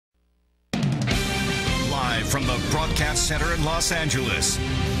from the Broadcast Center in Los Angeles,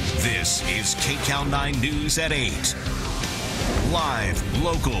 this is KCAL 9 News at 8. Live,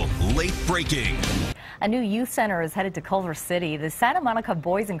 local, late breaking. A new youth center is headed to Culver City. The Santa Monica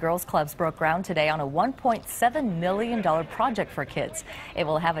Boys and Girls Clubs broke ground today on a $1.7 million project for kids. It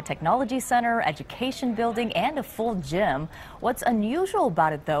will have a technology center, education building, and a full gym. What's unusual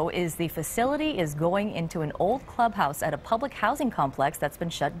about it, though, is the facility is going into an old clubhouse at a public housing complex that's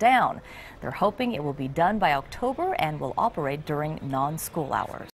been shut down. They're hoping it will be done by October and will operate during non-school hours.